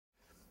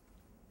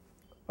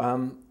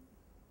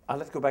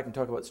Let's go back and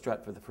talk about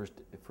Stratford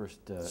the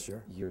first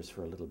Sure. years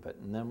for a little bit,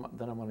 and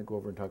then I want to go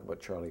over and talk about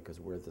Charlie, because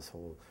where this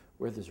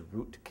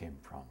root came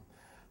from,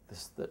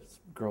 that's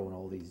growing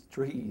all these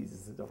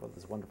trees,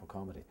 this wonderful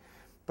comedy.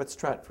 But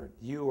Stratford,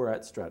 you were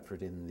at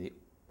Stratford in the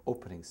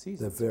opening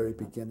season. The very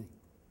beginning.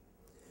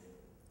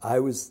 I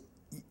was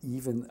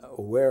even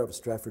aware of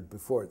Stratford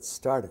before it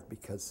started,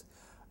 because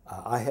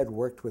I had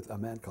worked with a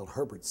man called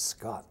Herbert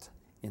Scott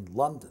in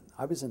London.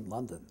 I was in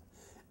London,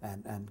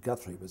 and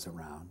Guthrie was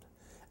around,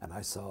 and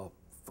I saw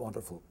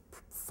wonderful,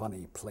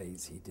 funny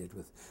plays he did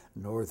with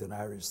Northern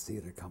Irish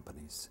theatre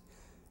companies.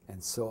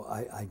 And so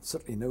I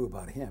certainly knew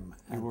about him.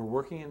 You were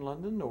working in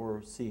London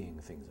or seeing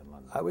things in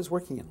London? I was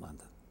working in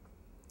London.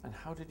 And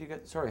how did you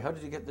get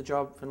the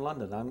job in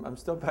London? I'm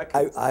still back.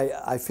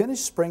 I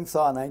finished Spring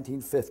Thaw in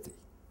 1950.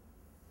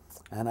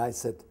 And I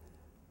said,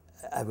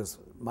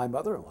 my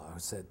mother-in-law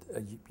said,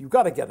 you've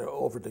got to get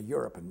over to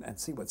Europe and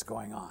see what's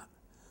going on.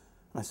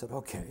 And I said,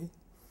 okay.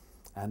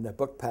 And I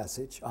booked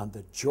passage on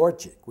the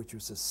Georgic, which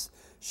was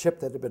a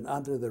ship that had been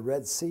under the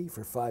Red Sea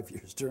for 5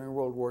 years during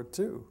World War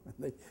II. And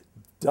they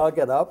dug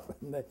it up,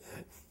 and it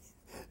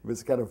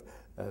was kind of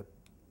a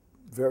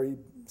very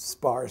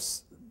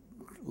sparse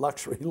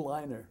luxury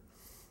liner.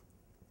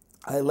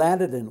 I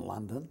landed in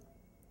London,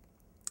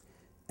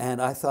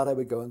 and I thought I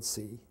would go and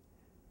see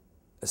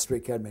A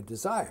Streetcar Named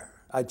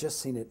Desire. I'd just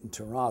seen it in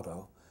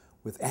Toronto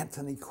with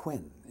Anthony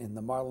Quinn in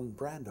the Marlon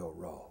Brando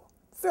role.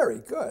 Very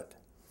good.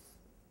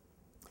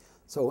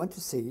 So I went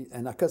to see,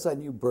 and because I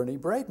knew Bernie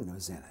Braden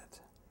was in it,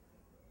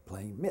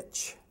 playing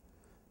Mitch.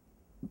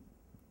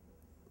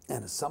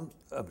 And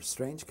a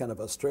strange kind of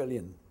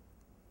Australian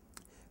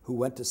who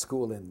went to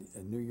school in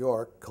New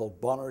York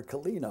called Bonner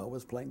Colino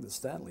was playing the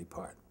Stanley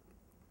part.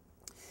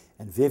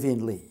 And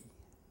Vivian Leigh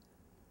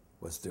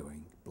was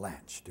doing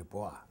Blanche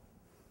Dubois.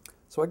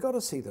 So I go to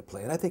see the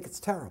play, and I think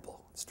it's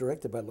terrible. It's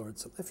directed by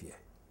Laurence Olivier.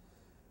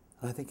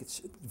 And I think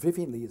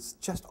Vivian Leigh is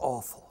just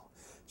awful.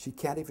 She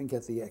can't even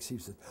get the X. She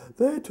said,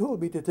 they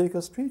told me to take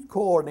a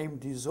streetcar named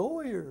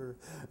Desire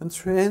and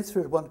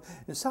transfer one.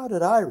 It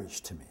sounded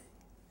Irish to me.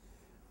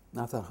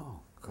 And I thought, oh,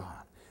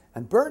 God.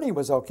 And Bernie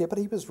was okay, but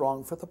he was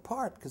wrong for the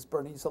part, because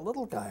Bernie's a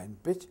little guy, and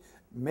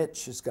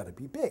Mitch has got to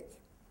be big.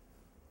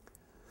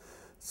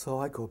 So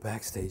I go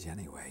backstage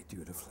anyway,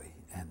 dutifully,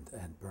 and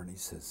Bernie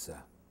says,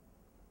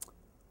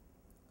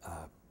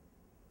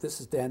 this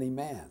is Danny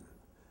Mann,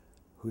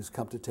 who's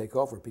come to take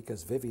over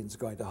because Vivian's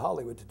going to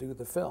Hollywood to do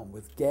the film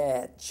with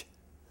Gadge,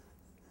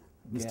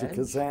 Mr.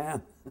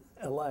 Kazan,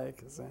 Elia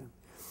Kazan.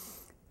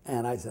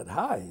 And I said,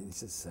 hi. And he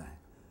says,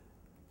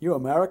 you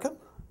American?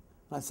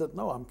 And I said,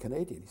 no, I'm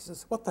Canadian. He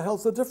says, what the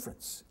hell's the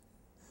difference?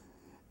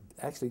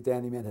 Actually,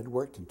 Danny Mann had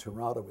worked in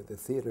Toronto with the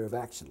Theatre of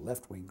Action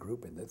left-wing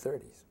group in the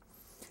 30s.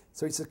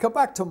 So he said, come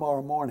back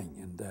tomorrow morning,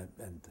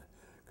 and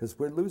because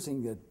we're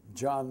losing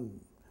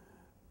John.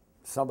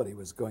 Somebody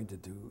was going to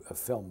do a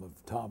film of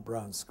Tom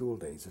Brown's School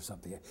Days or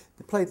something.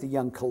 They played The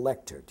Young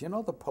Collector. Do you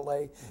know the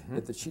play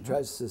that she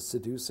tries to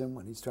seduce him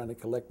when he's trying to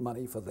collect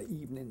money for the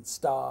Evening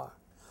Star?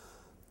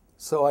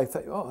 So I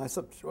thought, I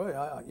said,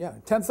 well, yeah,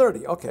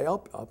 10:30. Okay,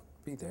 I'll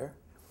be there.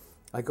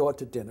 I go out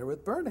to dinner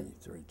with Bernie.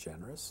 He's very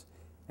generous.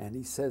 And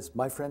he says,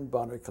 my friend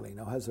Bonner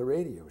Colino has a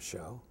radio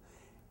show,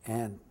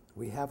 and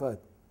we have a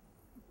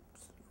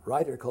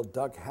writer called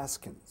Doug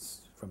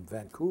Haskins from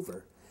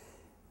Vancouver,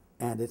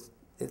 and it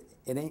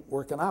ain't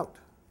working out.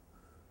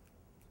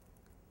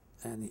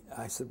 And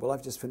I said, well,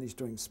 I've just finished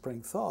doing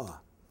Spring Thaw.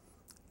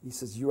 He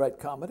says, you write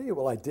comedy?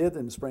 Well, I did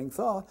in Spring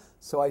Thaw.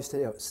 So I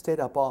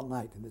stayed up all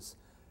night in this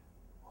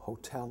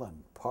hotel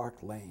in Park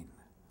Lane.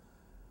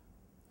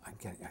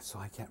 So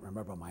I can't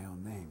remember my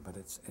own name, but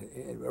it's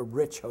a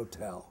rich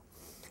hotel.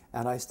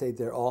 And I stayed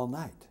there all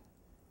night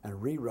and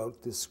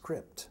rewrote this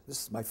script.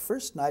 This is my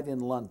first night in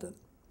London.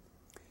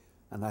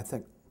 And I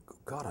think,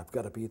 God, I've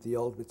got to be at the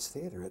Aldwych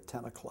Theatre at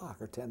 10 o'clock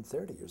or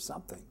 10:30 or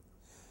something.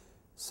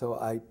 So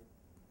I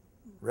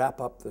wrap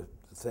up the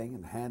thing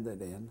and hand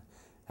it in,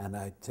 and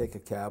I take a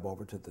cab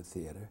over to the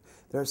theatre.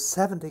 There are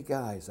 70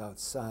 guys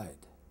outside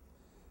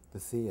the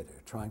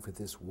theatre trying for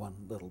this one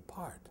little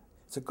part.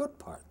 It's a good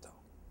part, though.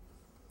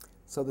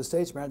 So the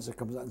stage manager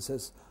comes out and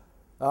says,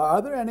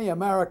 are there any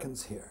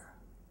Americans here?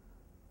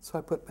 So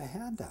I put my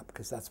hand up,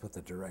 because that's what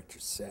the director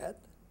said.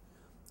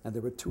 And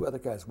there were two other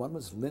guys. One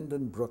was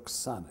Lyndon Brooks'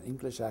 son, an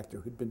English actor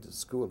who'd been to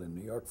school in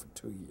New York for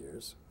 2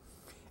 years.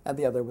 And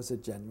the other was a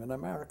genuine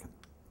American.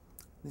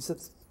 And he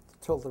said,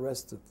 told the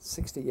rest of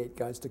 68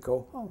 guys to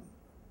go home.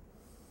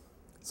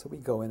 So we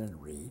go in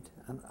and read,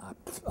 and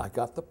I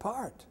got the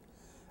part.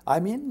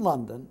 I'm in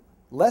London,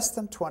 less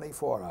than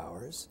 24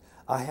 hours.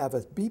 I have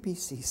a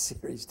BBC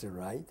series to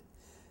write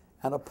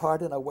and a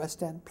part in a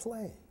West End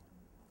play.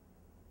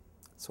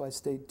 So I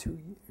stayed 2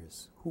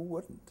 years. Who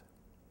wouldn't?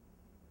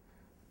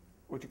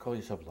 Would you call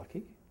yourself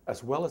lucky,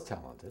 as well as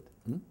talented,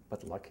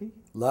 but lucky?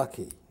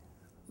 Lucky.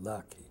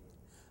 Luck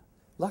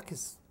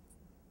is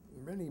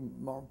really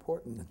more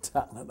important than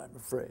talent, I'm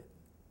afraid.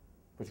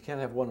 But you can't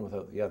have one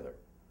without the other.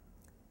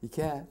 You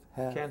can't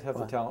have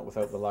the talent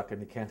without the luck, and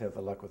you can't have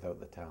the luck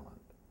without the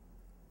talent.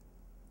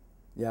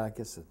 Yeah, I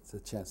guess it's a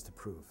chance to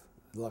prove.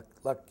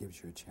 Luck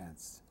gives you a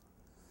chance.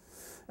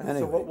 And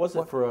anyway, so what was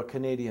it for a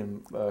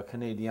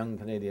young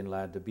Canadian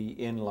lad to be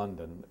in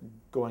London,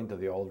 going to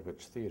the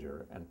Aldwych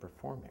Theatre and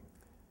performing?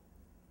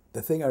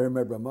 The thing I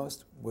remember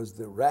most was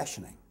the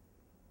rationing.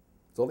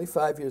 It's only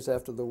 5 years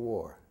after the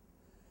war.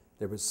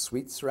 There was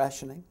sweets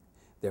rationing,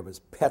 there was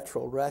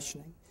petrol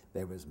rationing,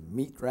 there was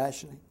meat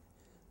rationing,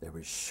 there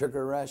was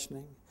sugar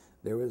rationing,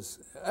 there was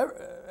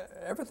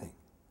everything.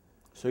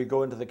 So you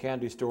go into the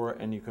candy store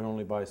and you can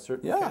only buy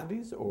certain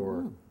candies,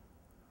 or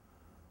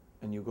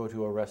and you go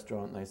to a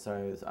restaurant and they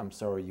say, "I'm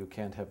sorry, you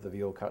can't have the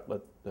veal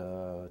cutlet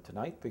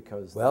tonight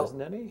because there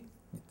isn't any."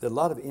 There are a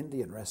lot of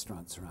Indian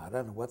restaurants around. I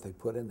don't know what they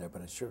put in there,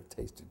 but it sure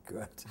tasted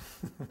good.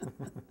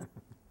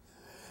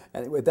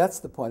 Anyway, that's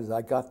the point, is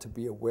I got to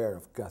be aware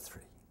of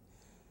Guthrie.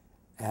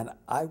 And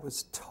I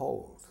was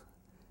told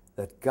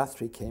that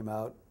Guthrie came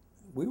out.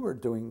 We were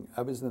doing,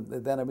 I was in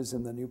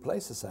the New Play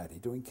Society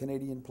doing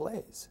Canadian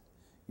plays.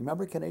 You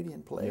remember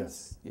Canadian plays?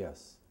 Yes,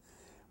 yes.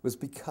 It was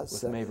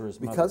because,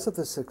 because of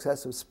the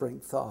success of Spring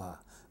Thaw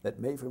that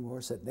Mavor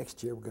Moore said,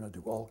 next year we're going to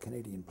do all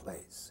Canadian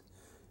plays.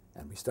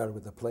 And we started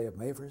with a play of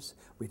Mavor's.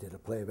 We did a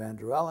play of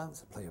Andrew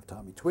Allen's, a play of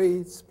Tommy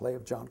Tweed's, a play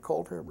of John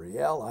Coulter,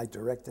 Riel. I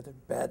directed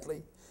it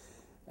badly.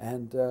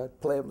 And a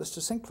play of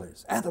Lister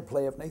Sinclair's, and a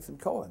play of Nathan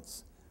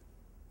Cohen's,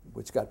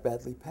 which got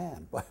badly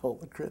panned by all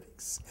the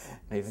critics.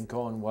 Nathan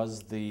Cohen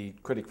was the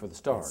critic for the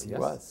Star, yes? He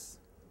was.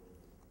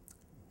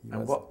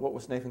 And what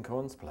was Nathan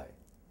Cohen's play?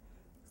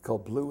 It's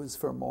called Blue is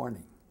for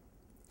Morning.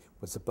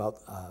 It was about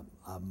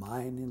a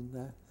mine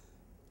in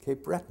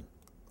Cape Breton,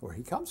 where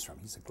he comes from.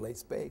 He's a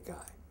Glace Bay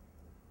guy.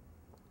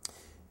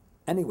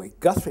 Anyway,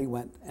 Guthrie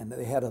went, and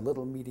they had a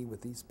little meeting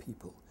with these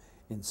people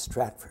in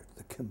Stratford,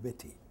 the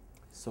committee.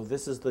 So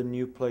this is the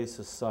New Play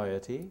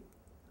Society.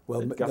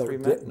 Well, Guthrie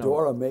met? No.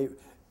 Dora May,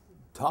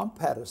 Tom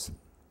Patterson,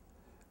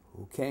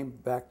 who came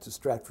back to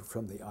Stratford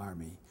from the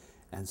army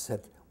and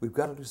said, we've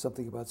got to do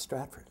something about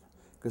Stratford,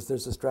 because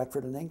there's a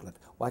Stratford in England.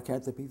 Why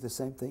can't there be the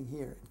same thing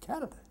here in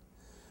Canada?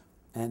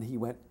 And he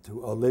went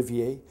to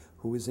Olivier,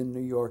 who was in New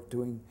York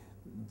doing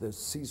the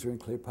Caesar and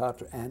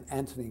Cleopatra and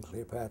Antony and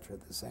Cleopatra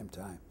at the same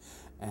time.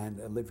 And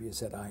Olivier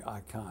said,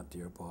 I can't,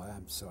 dear boy,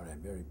 I'm sorry,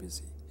 I'm very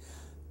busy.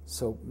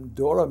 So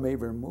Dora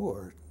Mavor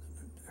Moore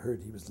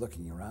heard he was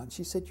looking around.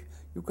 She said,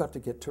 you've got to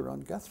get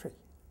Tyrone Guthrie.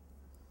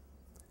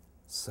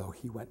 So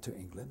he went to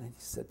England and he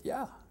said,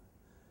 yeah.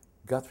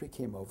 Guthrie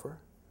came over,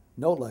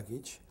 no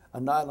luggage, a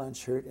nylon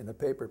shirt in a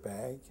paper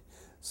bag,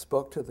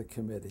 spoke to the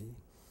committee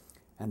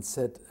and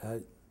said,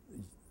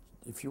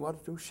 if you want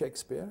to do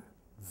Shakespeare,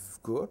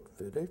 good,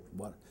 very,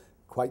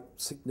 quite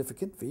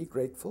significant, very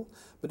grateful.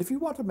 But if you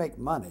want to make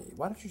money,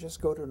 why don't you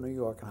just go to New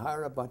York and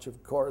hire a bunch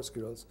of chorus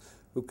girls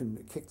who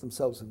can kick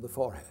themselves in the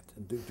forehead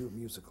and do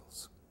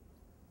musicals.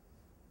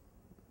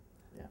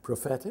 Yeah.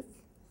 Prophetic?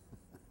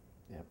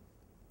 Yeah.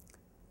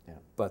 Yeah.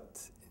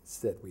 But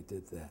instead we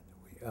did that.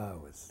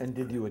 And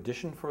did you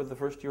audition for the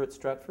first year at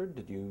Stratford?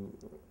 Did you?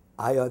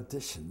 I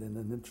auditioned in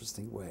an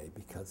interesting way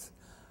because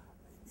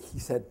he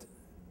said,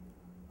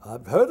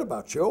 I've heard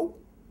about you.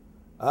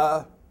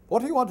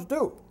 What do you want to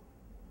do?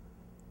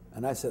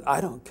 And I said,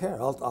 I don't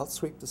care. I'll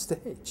sweep the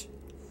stage.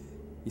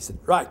 He said,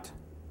 right.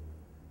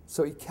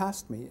 So he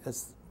cast me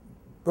as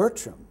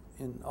Bertram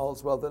in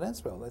All's Well That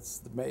Ends Well. That's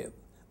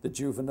the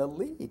juvenile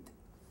lead.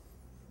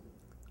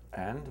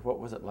 And what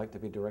was it like to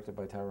be directed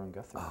by Tyrone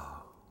Guthrie?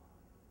 Oh,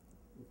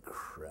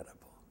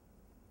 incredible.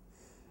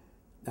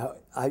 Now,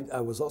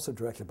 I was also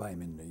directed by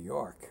him in New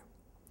York,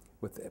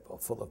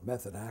 full of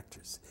method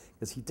actors,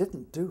 because he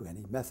didn't do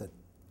any method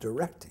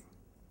directing.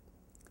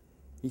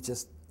 He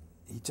just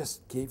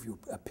gave you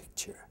a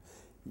picture.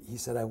 He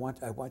said, I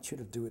want you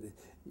to do it.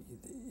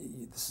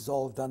 This is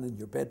all done in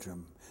your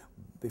bedroom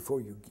before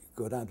you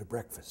go down to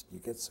breakfast. You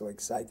get so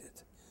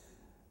excited.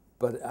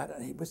 But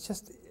he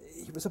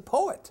was a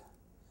poet.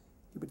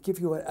 He would give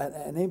you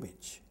an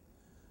image.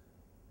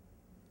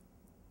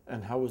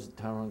 And how was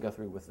Tyrone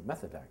Guthrie with the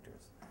method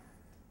actors?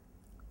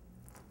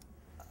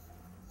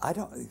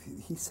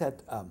 He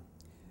said,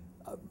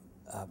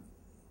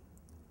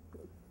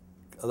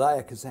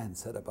 Elia Kazan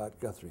said about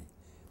Guthrie,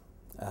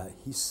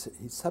 he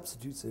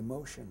substitutes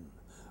emotion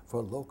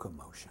for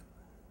locomotion.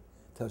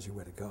 Tells you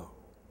where to go.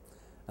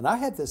 And I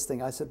had this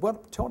thing, I said,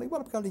 Tony, what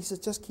about? He says,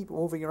 just keep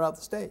moving around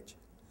the stage.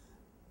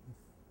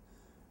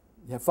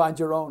 Yeah, find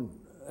your own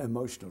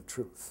emotional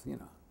truth, you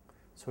know.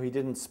 So he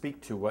didn't speak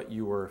to what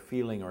you were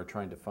feeling or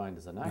trying to find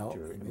as an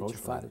actor. No, he made you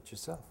find it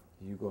yourself.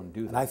 You go and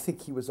do that. And I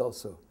think he was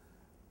also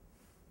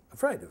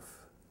afraid of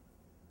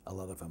a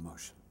lot of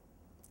emotion.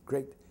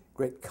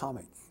 Great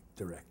comic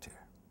director.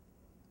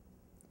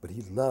 But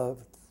he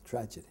loved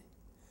tragedy.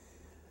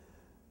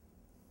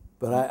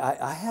 But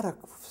I had a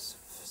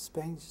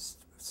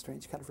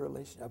strange kind of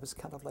relation. I was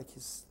kind of like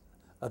his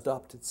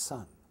adopted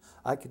son.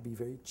 I could be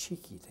very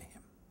cheeky to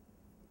him.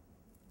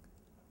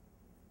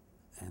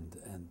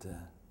 And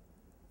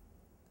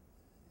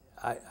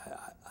I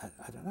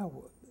don't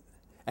know.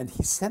 And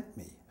he sent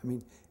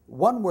me,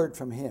 one word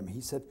from him.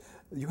 He said,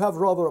 you have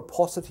rather a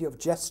paucity of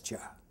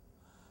gesture.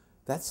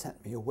 that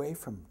sent me away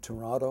from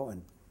Toronto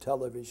and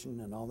television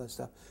and all that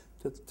stuff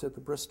to the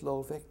Bristol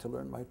Old Vic to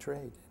learn my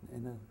trade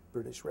in a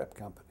British rep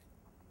company.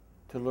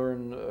 To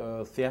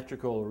learn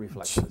theatrical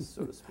reflexes,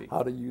 so to speak.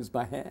 How to use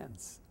my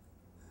hands.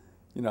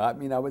 You know, I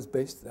mean, I was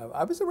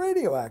a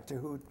radio actor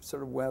who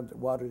sort of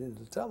wandered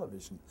into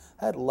television.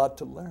 I had a lot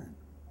to learn.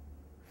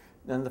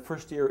 And the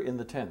first year in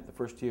the tent, the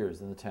first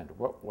years in the tent,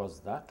 what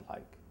was that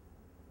like?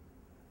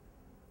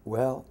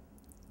 Well,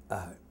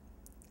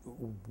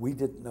 we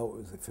didn't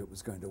know if it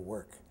was going to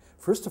work.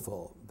 First of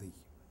all, the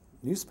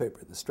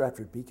newspaper, the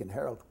Stratford Beacon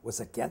Herald, was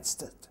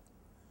against it.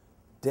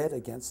 Dead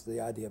against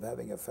the idea of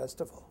having a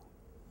festival.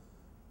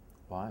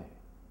 Why?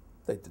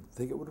 They didn't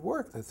think it would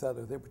work. They thought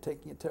they were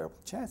taking a terrible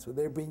chance, but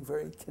they were being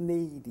very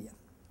Canadian.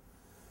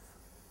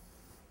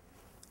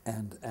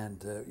 And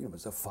you know, it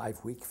was a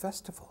 5-week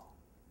festival.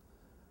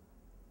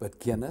 But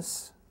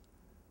Guinness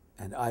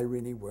and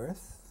Irene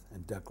Worth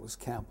and Douglas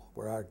Campbell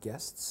were our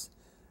guests,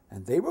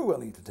 and they were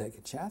willing to take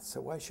a chance,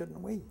 so why shouldn't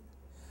we?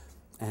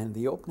 And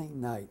the opening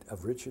night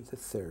of Richard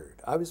III,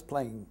 I was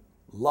playing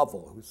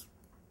Lovell, who's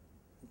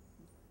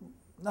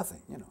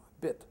nothing, you know,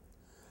 a bit.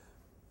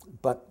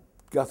 But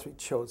Guthrie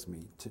chose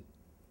me to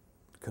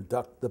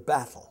conduct the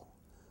battle.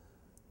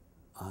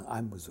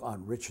 I was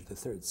on Richard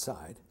III's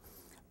side,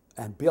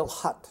 and Bill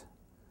Hutt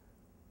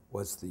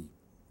was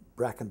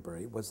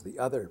Brackenbury was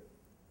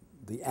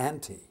the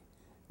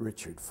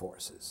anti-Richard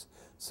forces.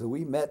 So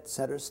we met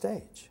center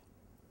stage.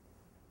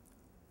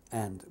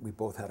 And we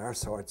both had our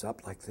swords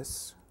up like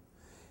this.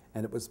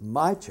 And it was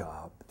my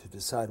job to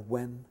decide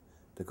when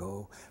to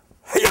go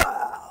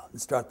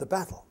and start the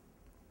battle.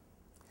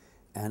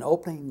 And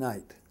opening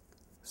night,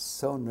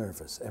 so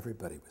nervous,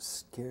 everybody was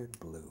scared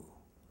blue.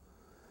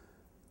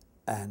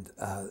 And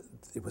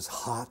it was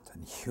hot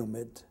and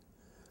humid.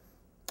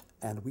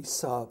 And we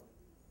saw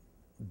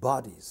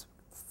bodies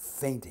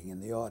fainting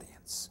in the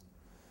audience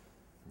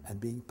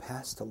and being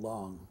passed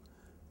along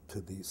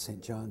to the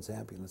St. John's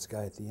ambulance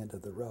guy at the end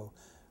of the row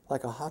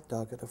like a hot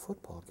dog at a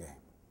football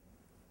game.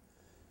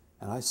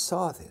 And I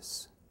saw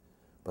this,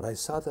 but I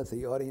saw that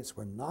the audience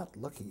were not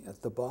looking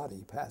at the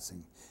body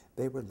passing.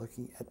 They were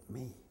looking at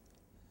me.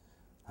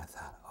 I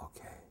thought,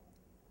 okay,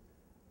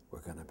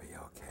 we're going to be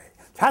okay.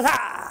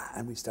 Ta-ta!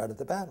 And we started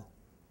the battle.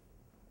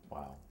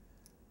 Wow.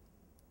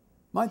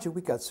 Mind you,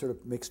 we got sort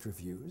of mixed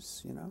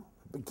reviews, you know.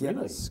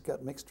 Guinness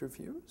got mixed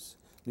reviews.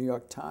 New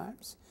York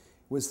Times.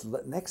 It was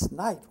the next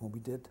night when we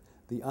did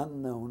the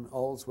unknown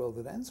All's Well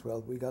That Ends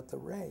Well, we got the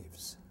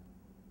raves.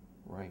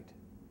 Right.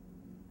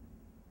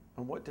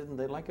 And what didn't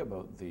they like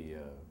about the...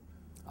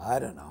 I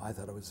don't know. I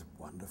thought it was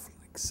wonderful,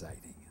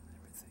 exciting, and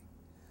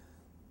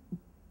everything.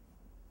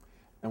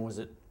 And was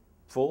it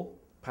full,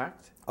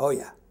 packed? Oh,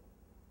 yeah.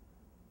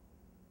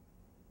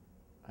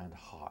 And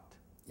hot?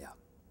 Yeah.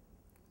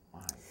 My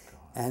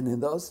God. And in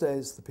those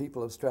days, the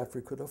people of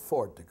Stratford could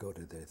afford to go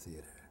to their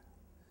theatre.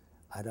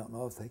 I don't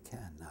know if they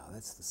can now.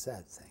 That's the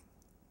sad thing.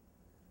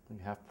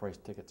 Half-price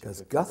tickets.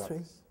 Because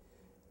Guthrie,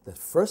 the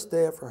first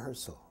day of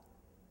rehearsal,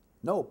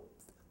 no,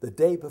 the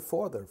day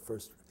before their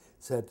first,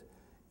 said,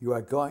 "You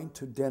are going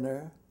to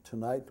dinner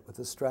tonight with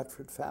the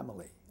Stratford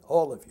family,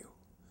 all of you,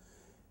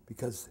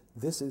 because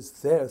this is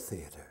their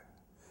theatre.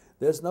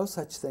 There's no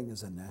such thing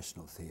as a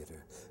national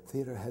theatre.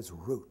 Theatre has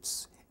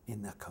roots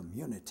in a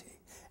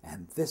community,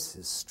 and this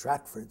is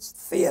Stratford's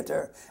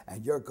theatre,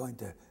 and you're going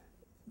to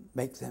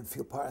make them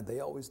feel part," and they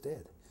always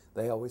did.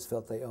 They always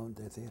felt they owned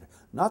their theatre.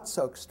 Not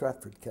so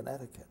Stratford,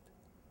 Connecticut.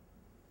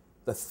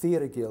 The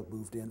Theatre Guild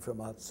moved in from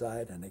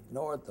outside and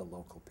ignored the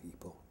local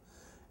people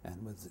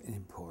and was an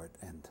import,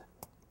 and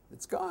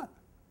it's gone.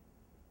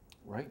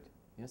 Right.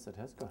 Yes, it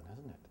has gone,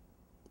 hasn't it?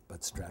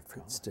 But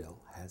Stratford still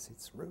has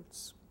its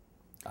roots.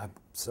 I'm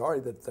sorry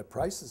that the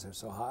prices are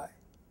so high.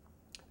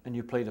 And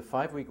you played a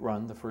 5-week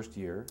run the first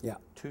year. Yeah.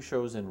 2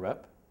 shows in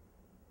rep.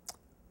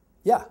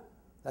 Yeah,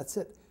 that's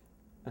it.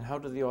 And how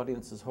did the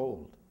audiences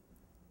hold?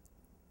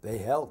 They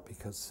held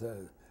because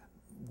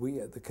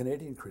the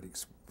Canadian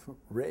critics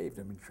raved.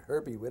 I mean,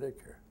 Herbie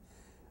Whittaker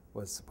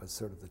was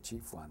sort of the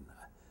chief one.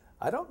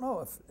 I don't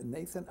know if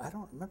Nathan, I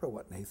don't remember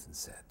what Nathan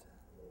said.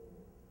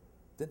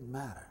 Didn't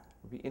matter.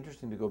 It would be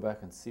interesting to go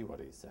back and see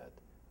what he said.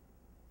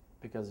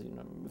 Because, you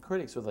know,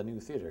 critics with a new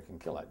theatre can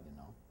kill it, you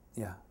know.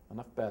 Yeah.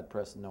 Enough bad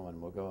press and no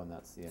one will go, and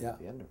that's the end Yeah. of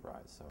the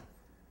enterprise. So.